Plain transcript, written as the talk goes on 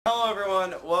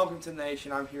welcome to the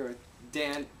nation. I'm here with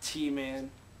DanTehMan.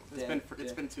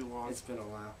 It's been too long. It's been a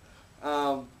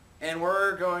while. And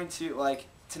we're going to, like,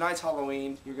 tonight's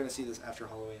Halloween. You're going to see this after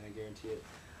Halloween, I guarantee it.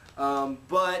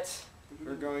 But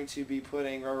we're going to be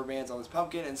putting rubber bands on this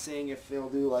pumpkin and seeing if they'll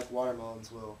do like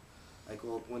watermelons will,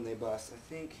 when they bust. I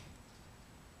think, is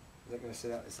that going to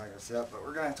sit up? It's not going to sit up, but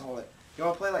we're going to have to hold it. You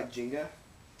want to play like Jenga?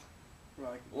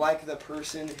 Like the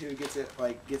person who gets it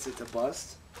to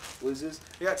bust loses.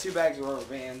 We got 2 bags of rubber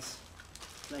bands.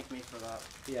 Thank me for that.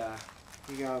 Yeah,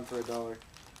 you got them for $1.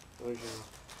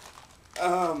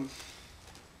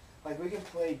 Like we can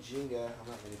play Jenga. I'm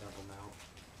not gonna dump them out.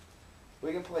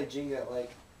 We can play Jenga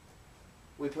like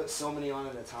we put so many on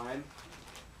at a time,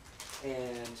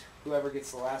 and whoever gets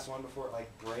the last one before it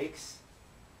like breaks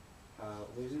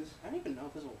loses. I don't even know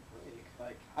if this will break.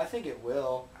 Like, I think it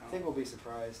will. I think we'll be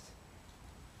surprised.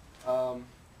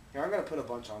 Here, I'm gonna put a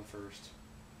bunch on first.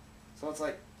 So let's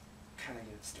like kind of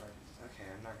get it started. Okay,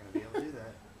 I'm not gonna be able to do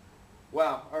that.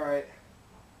 Wow. All right.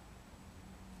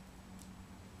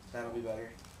 That'll be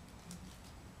better.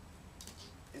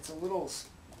 It's a little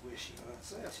squishy.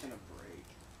 it's gonna break.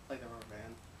 Like the rubber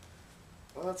band.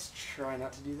 Well, let's try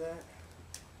not to do that.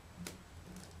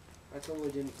 I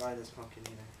totally didn't buy this pumpkin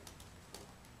either.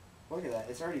 Look at that.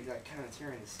 It's already like kind of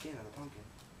tearing the skin of the pumpkin.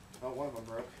 Oh, one of them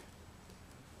broke.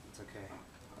 It's okay.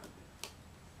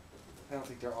 I don't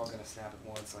think they're all going to snap at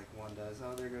once like one does.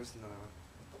 Oh, there goes another one.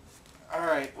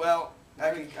 Alright, well, I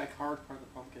can hard part the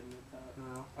pumpkin with that.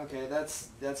 No. Okay,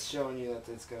 that's showing you that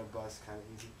it's going to bust kind of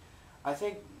easy. I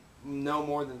think no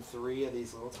more than 3 of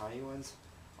these little tiny ones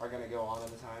are going to go on at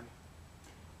a time.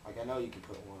 Like, I know you can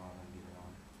put one on and get it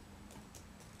on.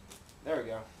 There we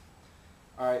go.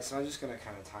 Alright, so I'm just going to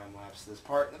kind of time-lapse this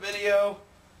part in the video.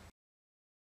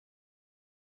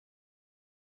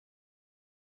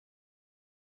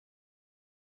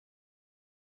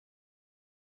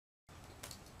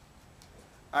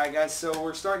 Alright guys, so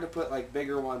we're starting to put like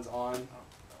bigger ones on,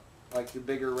 like the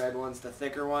bigger red ones, the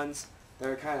thicker ones.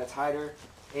 They're kind of tighter,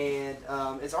 and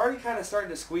it's already kind of starting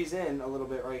to squeeze in a little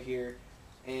bit right here,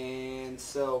 and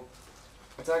so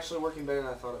it's actually working better than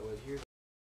I thought it would. Here's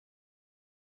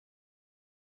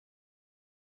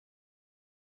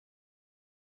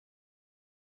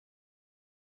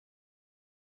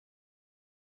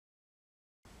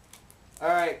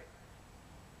Alright.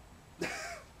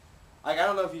 Like, I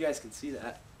don't know if you guys can see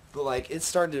that, but like it's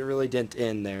starting to really dent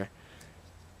in there.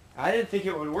 I didn't think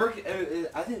it would work.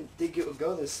 I didn't think it would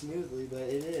go this smoothly, but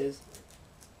it is.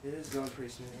 It is going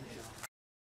pretty smoothly.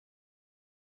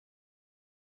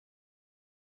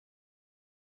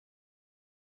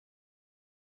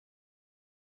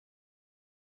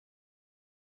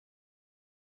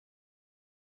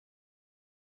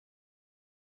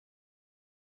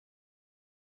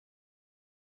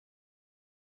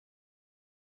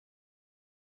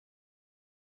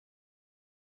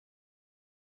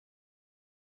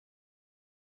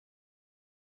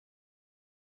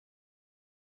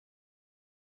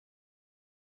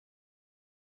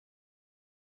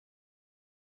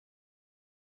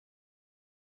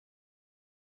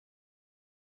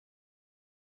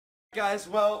 Guys,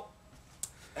 well,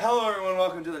 hello everyone,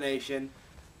 welcome to the nation.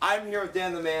 I'm here with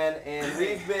DanTehMan, and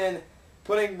we've been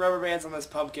putting rubber bands on this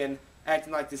pumpkin,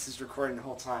 acting like this is recording the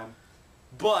whole time.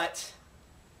 But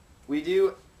we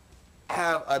do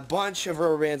have a bunch of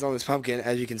rubber bands on this pumpkin,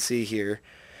 as you can see here.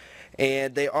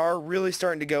 And they are really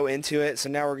starting to go into it, so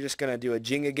now we're just going to do a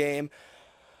Jenga game.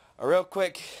 A real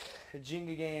quick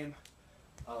Jenga game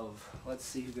of, let's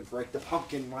see who can break the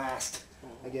pumpkin last,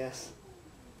 I guess.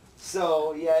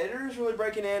 So, yeah, it is really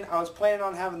breaking in. I was planning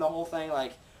on having the whole thing,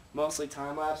 like, mostly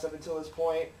time-lapse up until this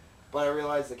point, but I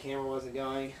realized the camera wasn't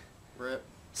going. Rip.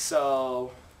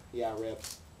 So, yeah, rip.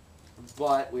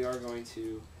 But we are going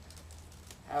to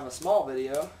have a small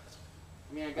video.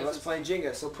 I mean, I guess let's play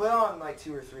Jenga. So put on, like,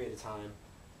 2 or 3 at a time,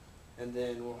 and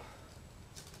then we'll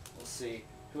see.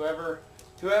 Whoever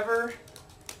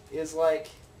is, like,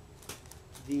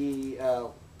 the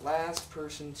last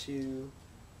person to...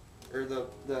 or the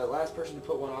last person to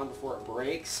put one on before it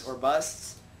breaks or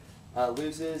busts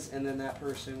loses, and then that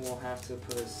person will have to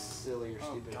put a silly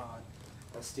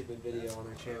or stupid video on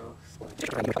their channel.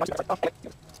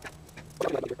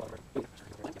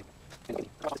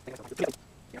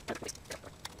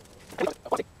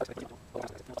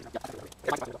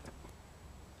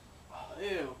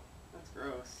 Ew, that's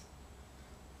gross.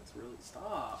 That's really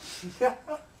stop.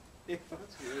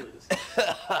 That's really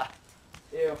disgusting.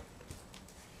 Ew.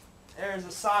 There's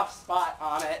a soft spot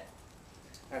on it.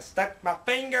 I stuck my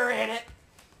finger in it.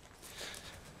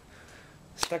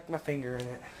 Stuck my finger in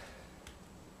it.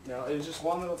 No, it was just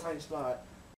one little tiny spot.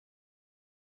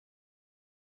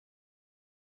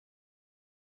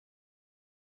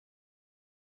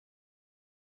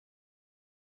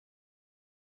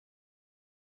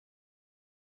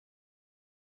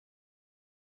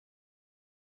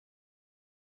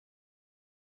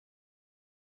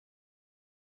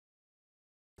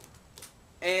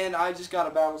 And I just got a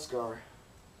battle scar.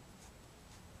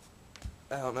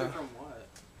 I don't know. From what?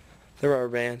 The rubber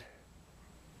band.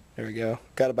 There we go.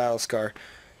 Got a battle scar.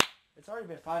 It's already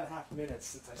been 5.5 minutes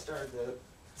since I started the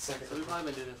second. So we've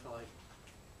probably been doing it for like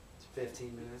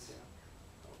 15 minutes. Yeah.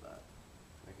 All that.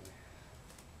 Okay.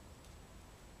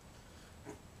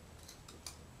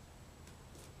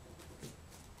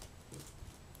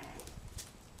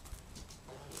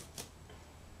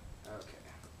 Okay.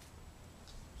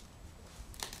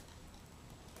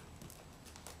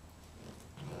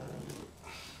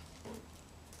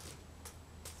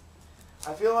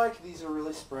 I feel like these are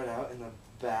really spread out in the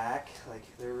back. Like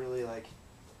they're really like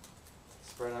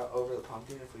spread out over the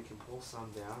pumpkin. If we can pull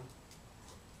some down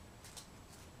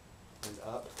and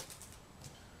up.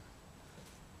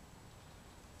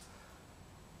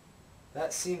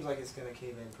 That seems like it's gonna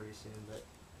cave in pretty soon, but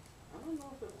I don't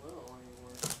know if it will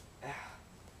anymore.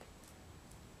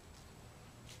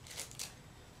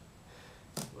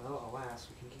 Well, alas,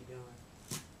 we can keep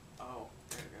going. Oh,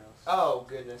 there it goes. Oh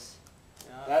goodness,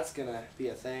 Yeah. that's gonna be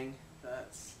a thing.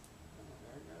 That's. Oh,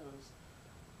 there it goes.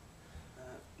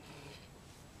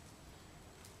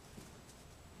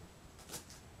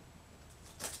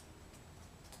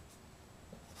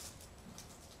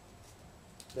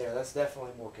 There, that's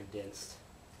definitely more condensed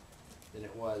than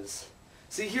it was.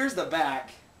 See, here's the back.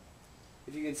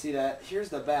 If you can see that, here's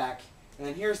the back, and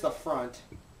then here's the front.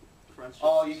 Front's just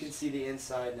Oh, you can see the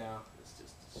inside now. It's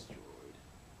just destroyed.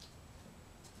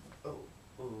 Oh,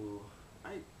 ooh.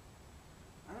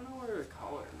 I don't know whether to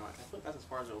call it or not. I feel like that's as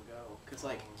far as it'll go. Cause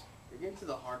like you're getting to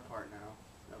the hard part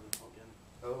now of the pumpkin.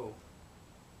 Oh,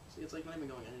 See, it's like not even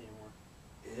going in anymore.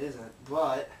 it isn't,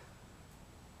 but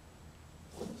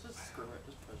Let's just screw it.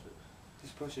 Just push it.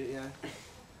 just push it, yeah.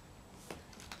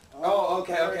 Oh,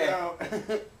 okay, there we okay.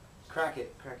 go. Crack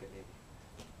it, maybe.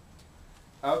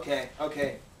 Okay,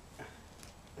 okay.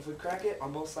 If we crack it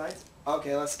on both sides,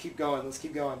 okay, let's keep going,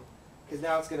 because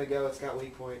now it's gonna go. It's got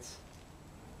weak points.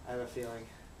 I have a feeling.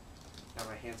 Now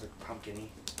my hands are pumpkin-y.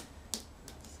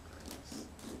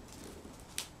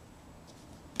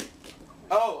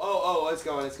 Oh, it's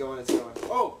going.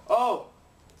 Oh,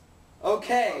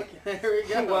 okay. Okay, here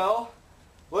we go. Well,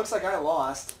 looks like I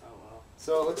lost. Oh well.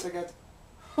 So it looks like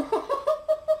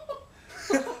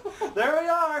there we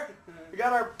are. We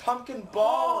got our pumpkin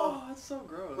ball Oh, that's so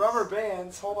gross. of rubber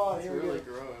bands. Hold on, That's here we really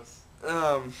go.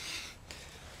 gross.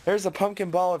 There's a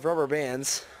pumpkin ball of rubber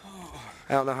bands.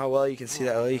 I don't know how well you can see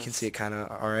that. Well, you can see it kind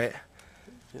of all right.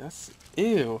 Yes.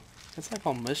 Ew. It's like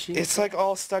all mushy. It's like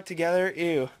all stuck together.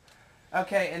 Ew.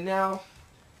 Okay, and now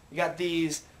we got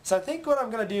these. So I think what I'm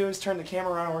gonna do is turn the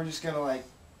camera around. And we're just gonna like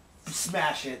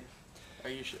smash it. Are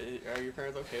your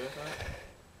parents okay with that?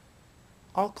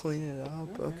 I'll clean it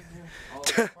up. Okay. Yeah. What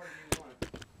part do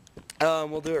you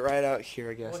want? We'll do it right out here,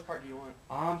 I guess. What part do you want?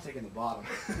 I'm taking the bottom.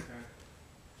 Okay.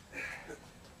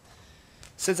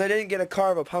 Since I didn't get a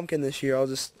carve a pumpkin this year, I'll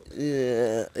just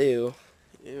ew. Ew.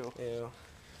 Ew.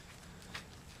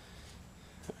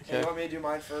 Okay. You want me to do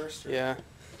mine first? Or Yeah.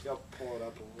 Y'all pull it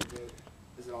up a little bit.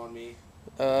 Is it on me?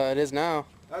 It is now.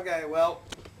 Okay, well,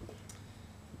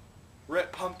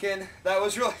 rip pumpkin. That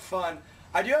was really fun.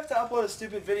 I do have to upload a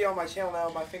stupid video on my channel now.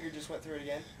 My finger just went through it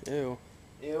again. Ew.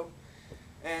 Ew.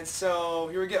 And so,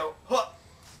 here we go. Huh.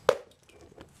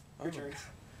 Your turn.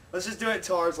 Let's just do it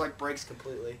until ours like breaks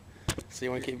completely. So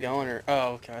you want to keep going or?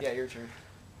 Oh, okay. Yeah, your turn.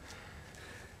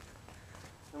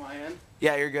 Am I in?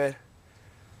 Yeah, you're good.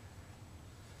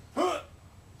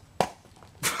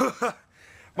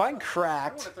 Mine I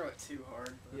cracked. don't want to throw it too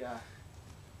hard. But Yeah.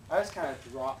 I just kind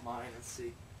of dropped mine. Let's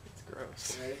see. It's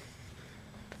gross. Ready?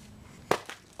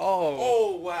 Oh.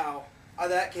 Oh, wow.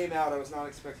 That came out. I was not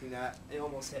expecting that. It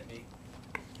almost hit me.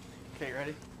 Okay,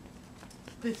 ready?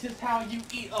 This is how you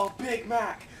eat a Big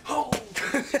Mac. Oh.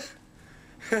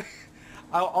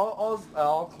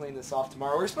 I'll clean this off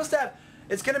tomorrow. We're supposed to have.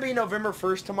 It's gonna be November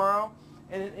 1st tomorrow,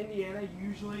 and in Indiana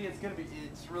usually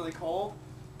it's really cold,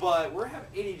 but we're having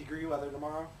 80-degree weather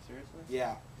tomorrow. Seriously?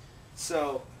 Yeah.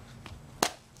 So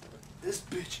this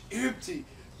bitch empty.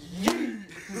 Yeet.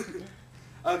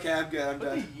 Okay, I'm good. I'm Put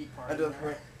the done. yeet part I'm in done.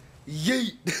 there.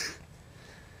 Yeet.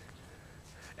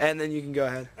 And then you can go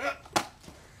ahead.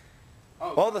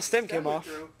 Oh, Well, the stem came went off.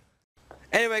 through.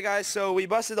 Anyway, guys, so we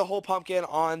busted the whole pumpkin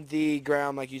on the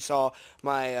ground like you saw.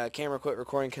 My camera quit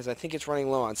recording because I think it's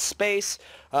running low on space,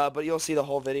 but you'll see the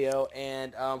whole video,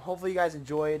 and hopefully you guys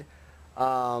enjoyed.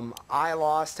 I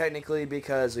lost technically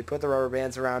because we put the rubber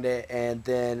bands around it, and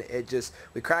then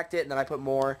we cracked it, and then I put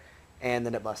more, and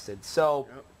then it busted. So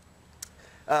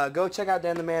go check out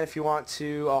DanTehMan if you want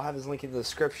to. I'll have his link in the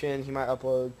description. He might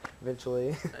upload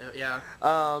eventually. Yeah.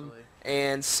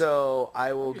 And so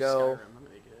I will go. Skyrim.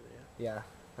 Yeah,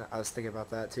 I was thinking about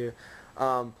that too.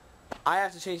 I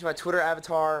have to change my Twitter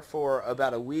avatar for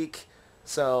about a week,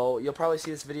 so you'll probably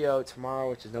see this video tomorrow,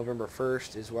 which is November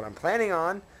 1st, is what I'm planning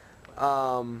on.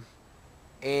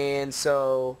 And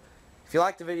so, if you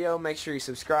like the video, make sure you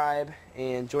subscribe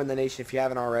and join the nation if you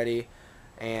haven't already.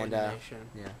 And Join the nation.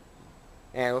 yeah,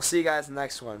 and we'll see you guys in the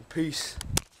next one. Peace.